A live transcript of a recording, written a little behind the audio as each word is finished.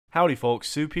Howdy folks,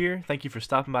 Soup here. Thank you for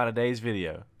stopping by today's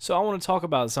video. So I want to talk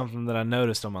about something that I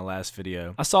noticed on my last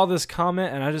video. I saw this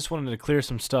comment and I just wanted to clear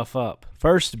some stuff up.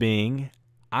 First being,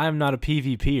 I am not a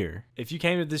PvPer. If you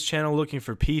came to this channel looking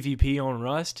for PvP on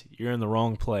Rust, you're in the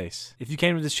wrong place. If you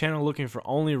came to this channel looking for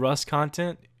only Rust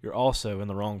content, you're also in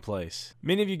the wrong place.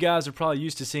 Many of you guys are probably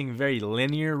used to seeing very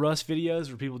linear Rust videos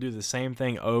where people do the same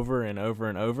thing over and over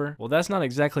and over. Well, that's not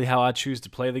exactly how I choose to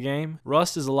play the game.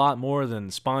 Rust is a lot more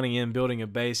than spawning in, building a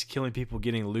base, killing people,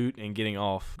 getting loot, and getting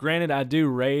off. Granted, I do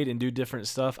raid and do different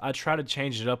stuff. I try to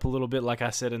change it up a little bit like I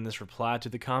said in this reply to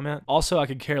the comment. Also, I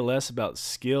could care less about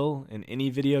skill in any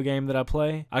video game that I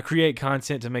play. I create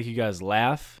content to make you guys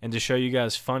laugh and to show you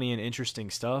guys funny and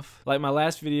interesting stuff. Like my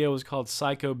last video was called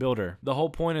Psycho Builder. The whole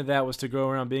point of that was to go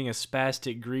around being a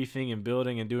spastic, griefing and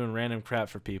building and doing random crap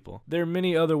for people. There are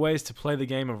many other ways to play the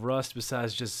game of Rust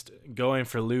besides just going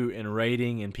for loot and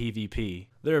raiding and PvP.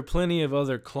 There are plenty of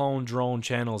other clone drone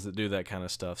channels that do that kind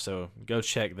of stuff, so go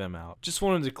check them out. Just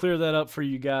wanted to clear that up for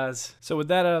you guys. So with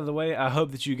that out of the way, I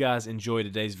hope that you guys enjoy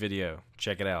today's video.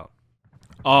 Check it out.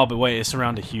 Oh, but wait, it's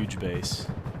around a huge base.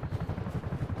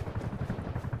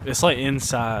 It's like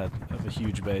inside of a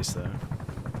huge base though.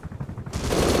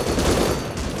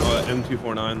 Oh,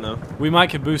 M249 though. We might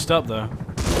could boost up though.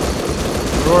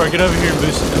 Aurora, get over here and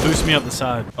boost me up the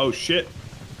side. Oh shit.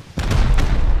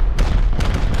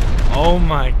 Oh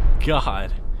my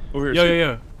god. Over here.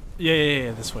 Yo.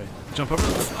 Yeah, this way. Jump over.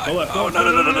 Go left. Oh,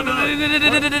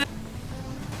 no.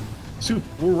 Soup,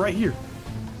 we're right here.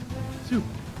 Soup.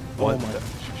 What? Oh my.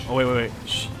 Oh, wait.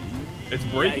 It's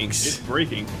breaking. Yikes. It's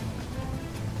breaking.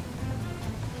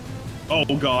 Oh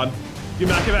god. Get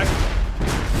back.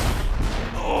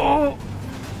 Oh.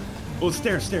 Oh,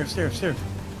 stairs.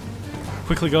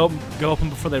 Quickly go up them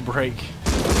before they break.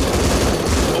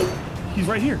 Oh, he's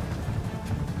right here.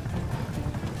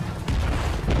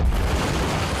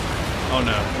 Oh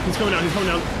no. He's coming down.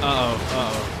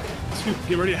 Uh-oh. Soup,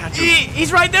 get ready to hatch him.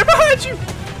 He's right there behind you!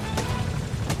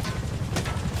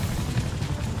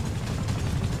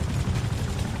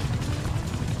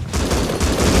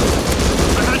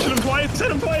 I hatched him twice.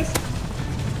 Hit him twice.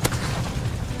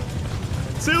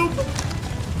 Soup.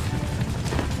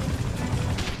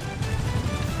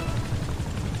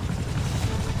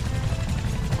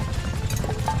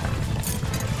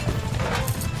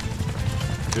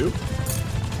 Soup.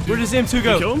 Where does M2 go?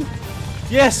 Did you kill him?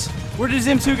 Yes! Where does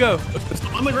M2 go? It's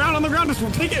on the ground.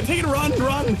 Just take it, run.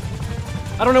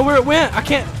 I don't know where it went. I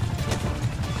can't.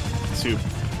 Soup.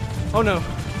 Oh no.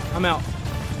 I'm out.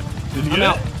 Did you get I'm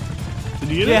out. it? Did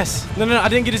you get Yes. it? No, I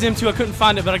didn't get his M2. I couldn't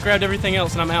find it, but I grabbed everything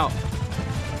else and I'm out.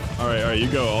 Alright, you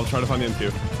go. I'll try to find the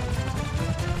M2.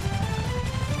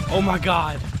 Oh my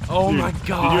god. Oh Dude, my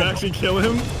god. Did you actually kill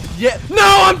him? Yeah.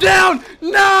 No, I'm down!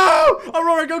 No!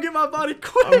 Aurora, go get my body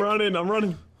quick! I'm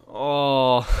running.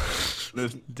 Oh.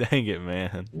 There's... Dang it,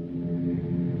 man.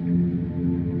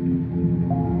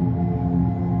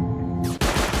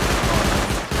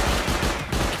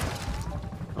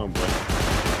 Oh boy.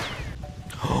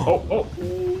 Oh.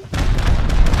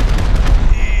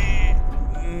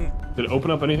 Did it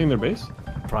open up anything in their base?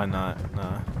 Probably not.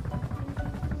 Nah.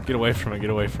 Get away from it.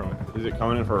 Is it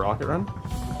coming in for a rocket run?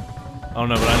 Oh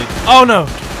no, but I need. Oh no!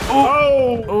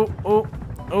 Oh!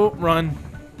 Oh, run.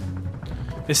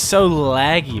 It's so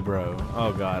laggy, bro.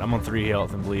 Oh god, I'm on 3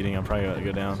 health and bleeding. I'm probably about to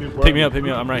go down. Pick me up.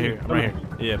 I'm right here.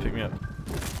 Yeah, pick me up.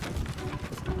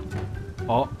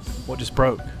 Oh, what just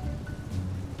broke?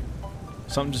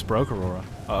 Something just broke, Aurora.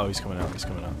 Uh oh, he's coming out.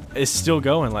 It's still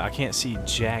going. Like I can't see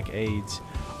jack aids.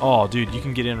 Oh, dude, you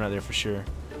can get in right there for sure.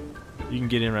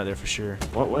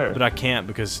 What, where? But I can't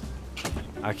because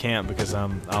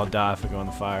I'll die if I go in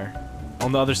the fire.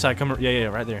 On the other side, come. Yeah,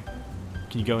 right there.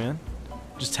 Can you go in?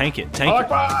 Just tank it.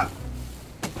 Yeah,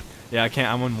 I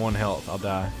can't. I'm on 1 health. I'll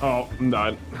die. Oh, I'm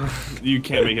done. You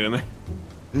can't make it in there.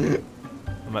 I'm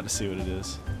about to see what it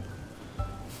is.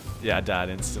 Yeah, I died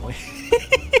instantly.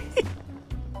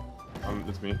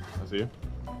 It's me. I see you.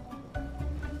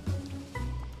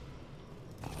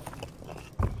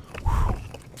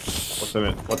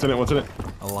 What's in it?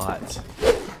 A lot.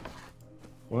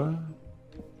 What?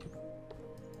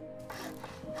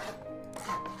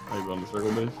 Are you building the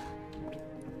circle base?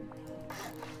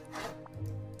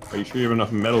 Are you sure you have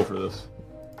enough metal for this?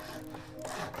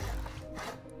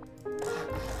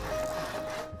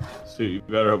 Stu, you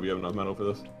better hope you have enough metal for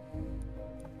this.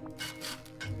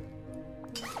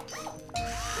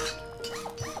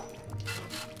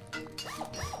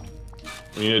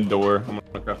 We need a door. I'm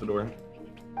gonna craft a door.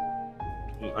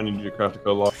 I need you to craft a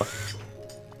code lock.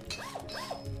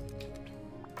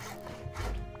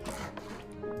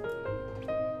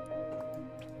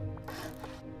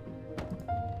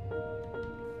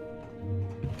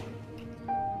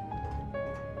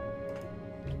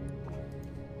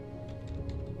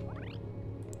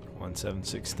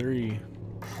 1763.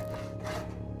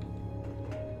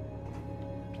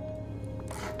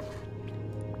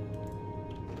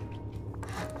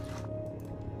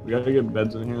 We gotta get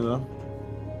beds in here though.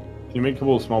 Can you make a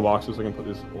couple of small boxes so I can put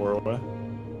this ore away?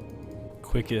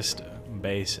 Quickest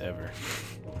base ever.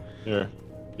 Here.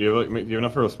 Do you have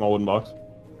enough for a small wooden box?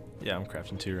 Yeah, I'm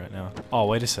crafting 2 right now. Oh,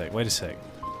 wait a sec. Wait a sec.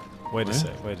 Wait a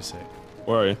sec. Wait a sec.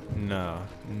 Where are you? No.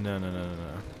 No, no, no, no,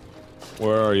 no.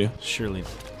 Where are you? Surely.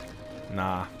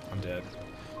 Nah, I'm dead.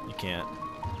 You can't.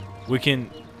 We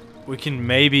can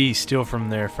maybe steal from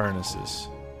their furnaces.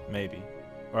 Maybe.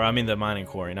 Or I mean the mining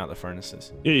quarry, not the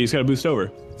furnaces. Yeah, you just gotta boost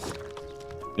over.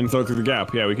 And throw through the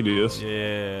gap. Yeah, we can do this.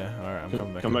 Yeah. Alright, I'm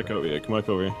coming back. Come back over here. Come back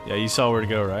over here. Yeah, you saw where to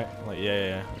go, right? Like,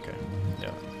 yeah. Okay.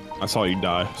 Yeah. I saw you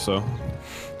die, so.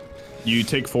 You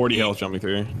take 40 health jumping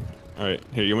through. Alright,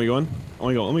 here, you want me going? Let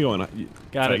me go in.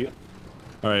 Got it.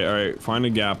 Alright. Find a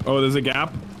gap. Oh, there's a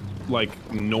gap, like,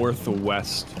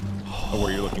 northwest of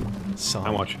where you're looking. Son.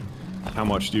 How much? How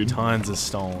much, dude? Tons of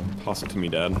stone. Toss it to me,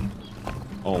 Dad.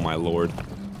 Oh, my lord.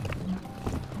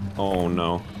 Oh,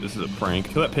 no. This is a prank.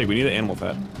 Kill that pig. We need the animal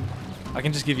fat. I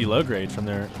can just give you low grade from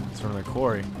their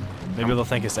quarry. Maybe they'll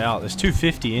think it's out. There's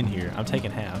 250 in here. I'm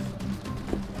taking half.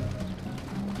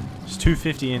 There's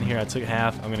 250 in here. I took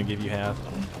half. I'm gonna give you half.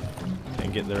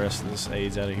 And get the rest of this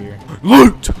AIDS out of here.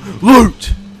 Loot!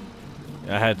 Loot!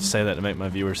 I had to say that to make my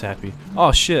viewers happy.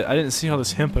 Oh shit, I didn't see all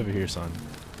this hemp over here, son.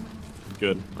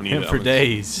 Good. I need Hemp for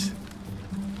days.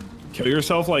 Kill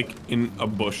yourself, like, in a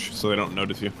bush so they don't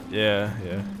notice you. Yeah.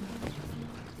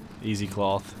 Easy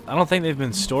cloth. I don't think they've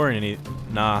been storing any.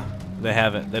 Nah, they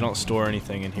haven't. They don't store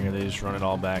anything in here. They just run it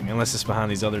all back. Unless it's behind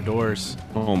these other doors.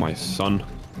 Oh, my son.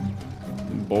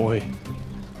 Boy.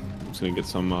 I'm just gonna get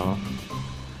some, Alright,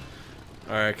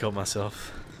 I killed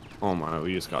myself. Oh my,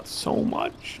 we just got so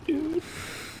much, dude.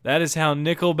 That is how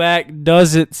Nickelback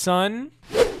does it, son.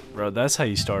 Bro, that's how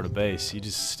you start a base. You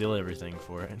just steal everything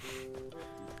for it.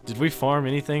 Did we farm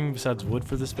anything besides wood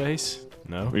for this base?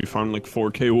 No. We farmed like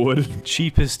 4K wood.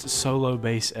 Cheapest solo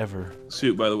base ever.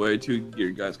 Soup, by the way, 2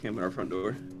 geared guys came at our front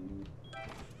door.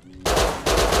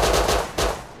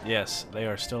 Yes, they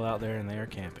are still out there and they are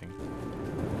camping.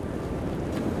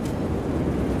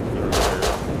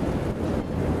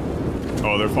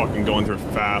 Oh, they're fucking going through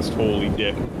fast. Holy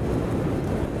dick.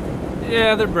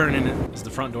 Yeah, they're burning it. Is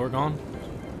the front door gone?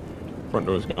 Front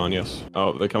door's gone, yes.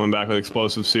 Oh, they're coming back with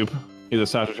explosive soup. He has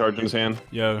a satchel charge in his hand.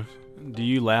 Yo, do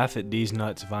you laugh at D's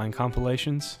Nuts Vine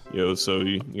compilations? Yo, so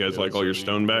you guys like all your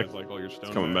stone back? It's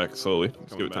coming back slowly.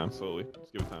 Let's give it time.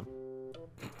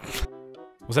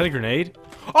 Was that a grenade?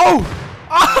 Oh!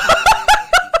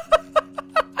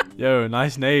 Yo,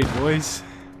 nice nade, boys.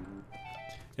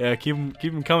 Yeah, keep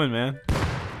them coming, man.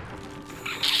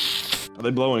 Are they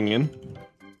blowing in?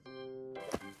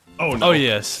 Oh no. Oh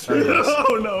yes. Oh, yes.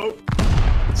 Oh no.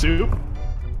 Soup.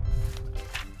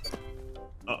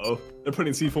 Uh-oh. They're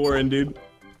putting C4 in, dude.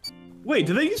 Wait,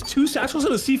 did they use 2 satchels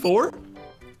in a C4?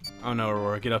 Oh no,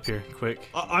 Aurora, get up here, quick.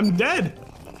 I'm dead.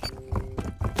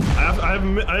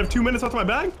 I have 2 minutes left in my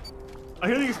bag. I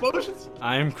hear the explosions.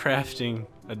 I am crafting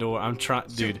a door. I'm trying,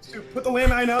 dude. Put the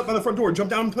landmine out by the front door.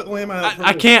 Jump down and put the landmine out.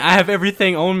 I can't. I have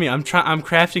everything on me. I'm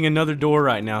crafting another door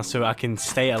right now so I can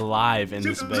stay alive in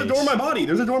this base. There's a door in my body.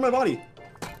 There's a door in my body.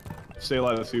 Stay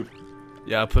alive, Soup.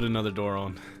 Yeah, I put another door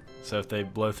on. So if they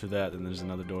blow through that, then there's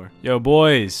another door. Yo,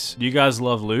 boys, do you guys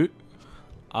love loot?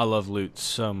 I love loot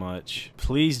so much.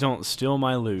 Please don't steal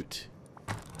my loot.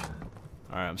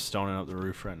 All right, I'm stoning up the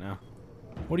roof right now.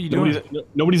 What are you doing?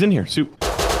 Nobody's in here. Soup.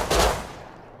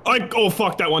 Oh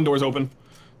fuck! That one door's open.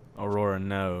 Aurora,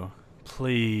 no.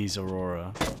 Please,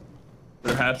 Aurora.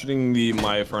 They're hatcheting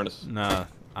my furnace. Nah,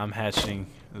 I'm hatching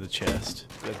the chest.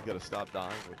 You guys gotta stop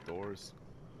dying with doors.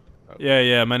 Oh.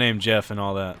 Yeah, my name's Jeff and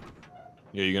all that.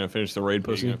 Yeah, you gonna finish the raid,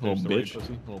 pussy? Little bitch.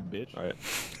 Little bitch. All right.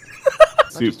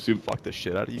 Soup. Fuck the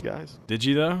shit out of you guys. Did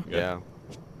you though? Yeah.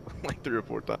 Like 3 or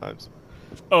 4 times.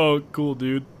 Oh, cool,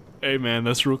 dude. Hey, man,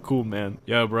 that's real cool, man.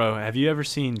 Yo, bro, have you ever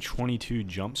seen 22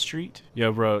 Jump Street?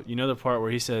 Yo, bro, you know the part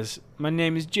where he says, "My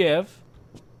name is Jeff"?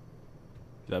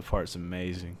 That part's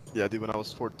amazing. Yeah, dude, when I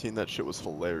was 14, that shit was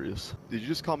hilarious. Did you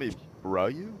just call me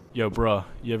bruh, you? Yo, bro,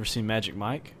 you ever seen Magic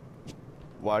Mike?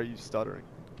 Why are you stuttering?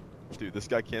 Dude, this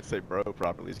guy can't say bro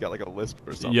properly. He's got like a lisp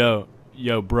or something.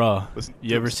 Yo, bro, Listen,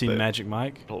 you ever say seen it. Magic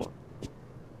Mike? Hold on.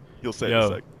 He'll say it Yo. in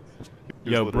a sec. He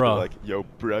was Yo, literally bruh. like, yo,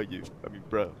 bro, you. I mean,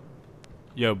 bro.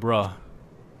 Yo, bro,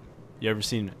 you ever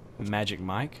seen Magic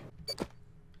Mike?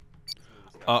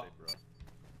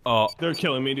 They're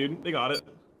killing me, dude. They got it.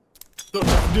 Do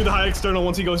the high external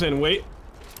once he goes in. Wait.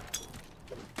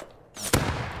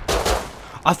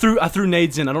 I threw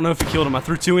nades in. I don't know if he killed him. I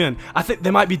threw 2 in. I think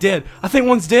they might be dead. I think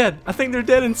one's dead. I think they're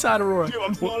dead inside Aurora. Dude,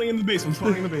 I'm spawning in the base. I'm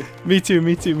spawning in the base. Me too.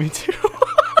 Me too. Me too.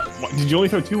 What, did you only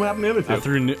throw 2? What happened to the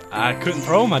other 2? I couldn't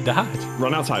throw them. I died.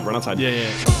 Run outside. Run outside. Yeah.